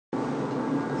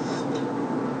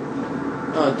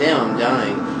Oh damn, I'm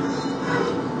dying.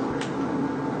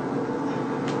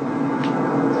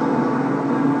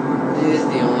 This is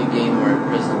the only game where I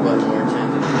press the button more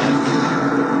times than I have to.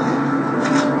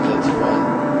 That's fun.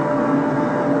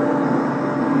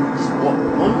 Just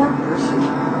one more person.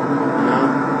 No.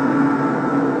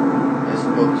 I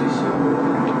spoke too soon.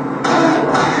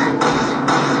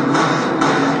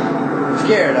 I'm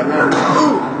scared, I'm not.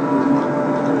 Ooh!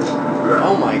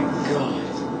 Oh my god.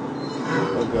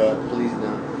 Oh god, please no.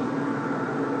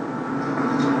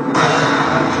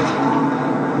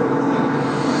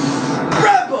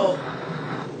 RAMBO!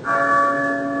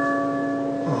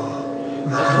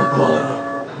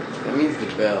 That means the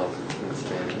bell in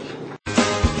Spanish.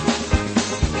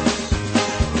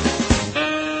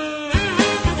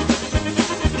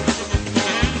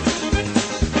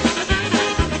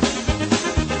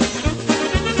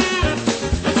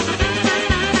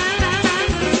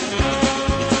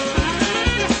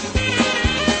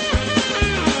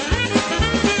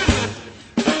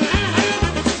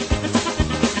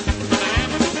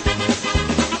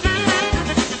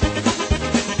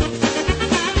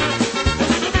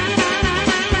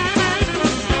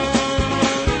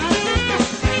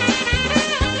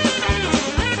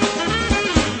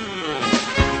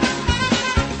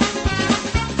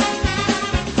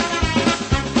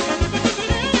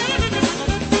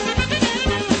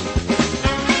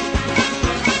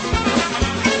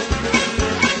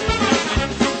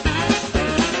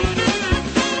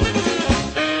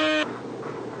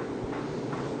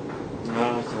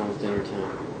 It's almost dinner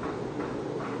time.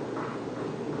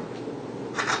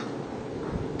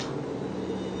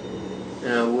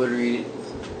 And I would read it.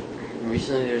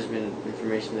 Recently there's been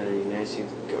information that a United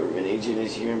States government agent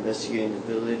is here investigating the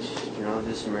village. You know,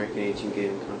 this American agent get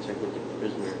in contact with the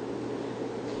prisoner.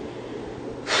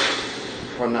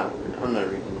 I'm not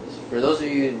reading this. For those of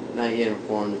you not yet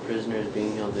informed, the prisoner is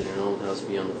being held in an old house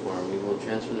beyond the farm. We will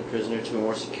transfer the prisoner to a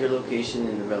more secure location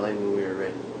in the valley when we are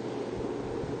ready.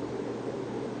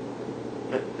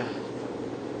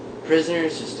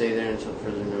 Prisoners to stay there until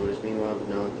further notice. Meanwhile, but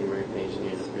not with the American agent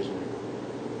near the prisoner.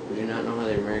 We do not know how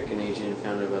the American agent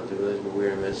found out about the village, but we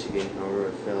are investigating.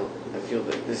 However, I feel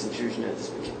that this intrusion at this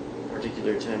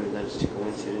particular time is not just a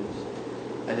coincidence.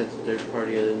 I have the third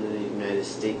party other than the United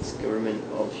States government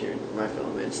involved here. My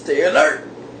fellow men, stay alert!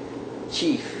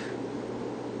 Chief.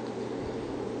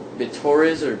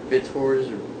 Bitores or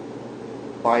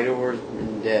Bidors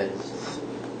Mendez.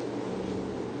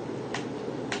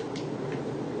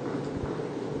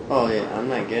 Oh yeah, I'm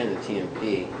not getting the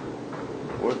TMP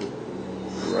or the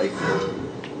rifle.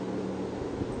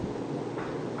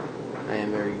 I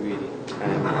am very greedy.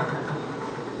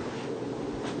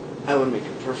 I would make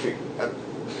a perfect. I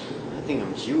think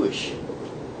I'm Jewish.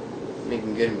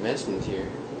 Making good investments here.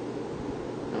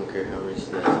 I don't care how rich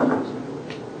that is.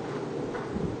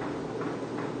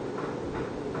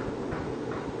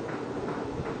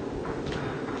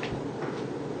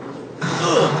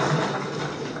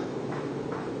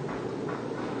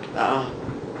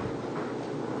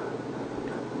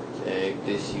 Take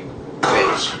this, you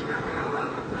bitch!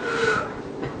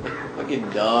 Fucking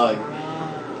dog.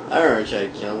 I remember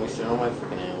trying to kill him. We still all my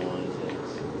fucking ammo on his head.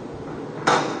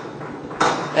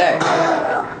 Hey!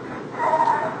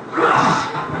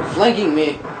 You're flanking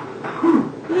me!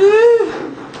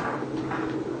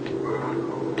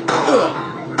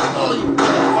 Oh, you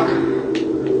motherfucker!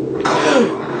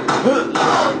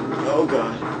 Oh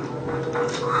god.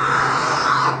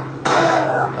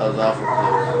 That was awful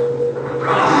close.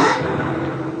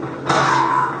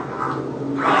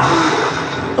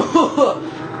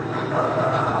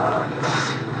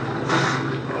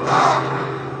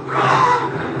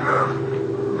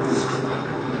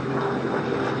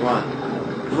 Come on.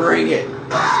 Bring it!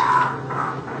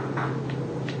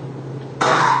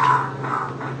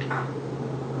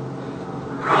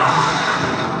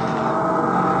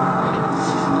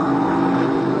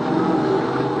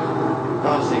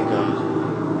 Oh, thank God.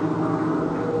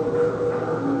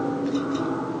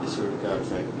 I swear to God,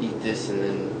 if I eat this and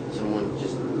then someone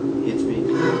just hits me.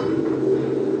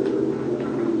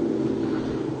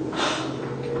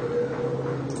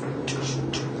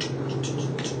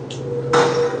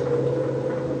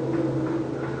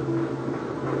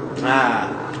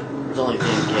 It's only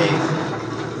 10K.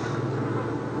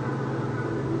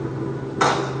 I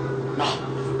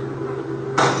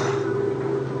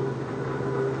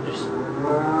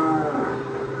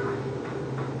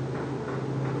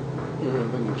don't know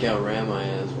if I can count ram my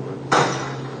ass one.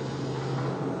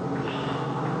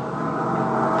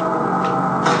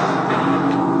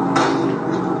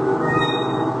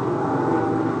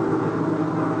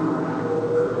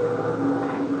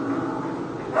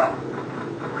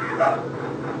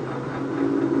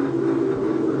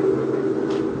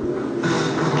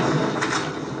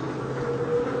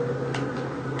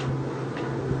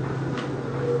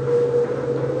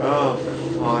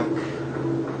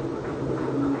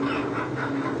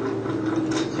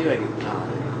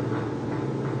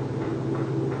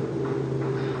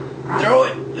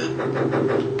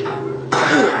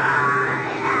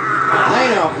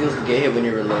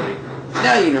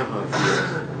 Now you know how it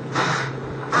feels.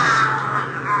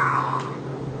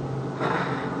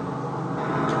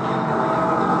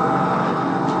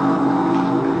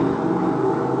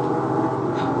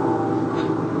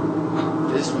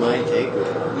 This might take a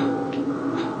while.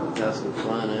 Let's have some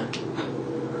fun, huh?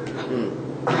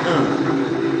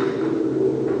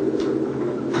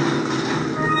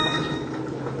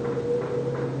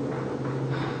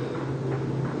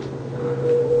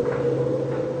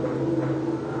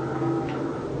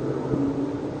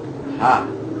 Ha!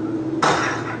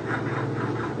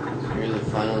 So you're the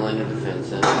final line of defense,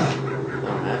 then. I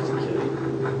don't have to kill you,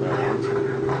 but I want to.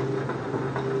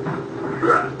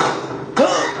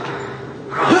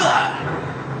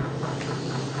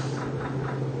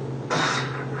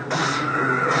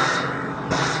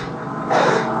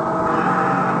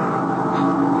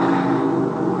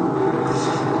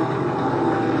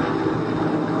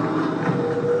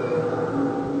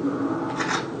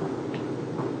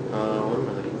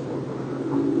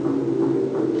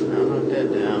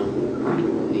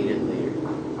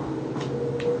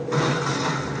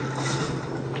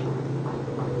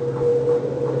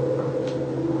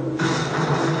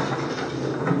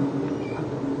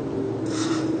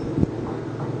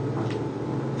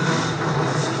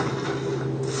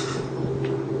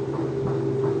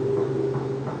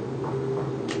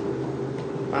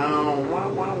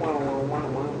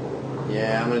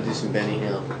 Yeah, I'm gonna do some Benny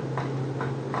Hill.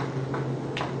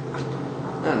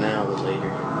 Not now, but later.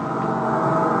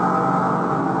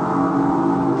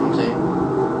 Know what I'm saying?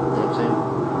 Know what I'm saying?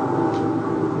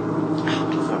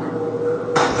 Fucker.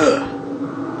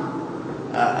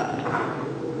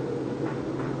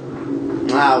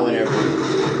 Whatever.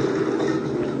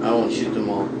 I won't shoot them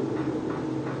all.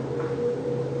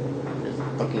 There's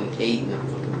fucking 8 in the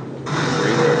fucking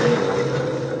graveyard anyway.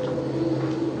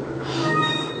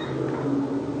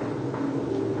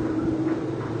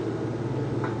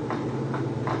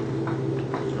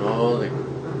 Oh, the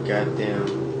goddamn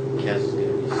cast is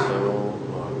gonna be so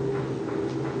hard.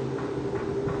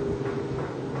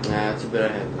 Nah, it's a bit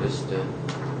I have this to.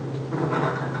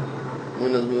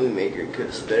 Windows Movie Maker could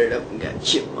have sped it up and got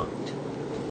chipmunked.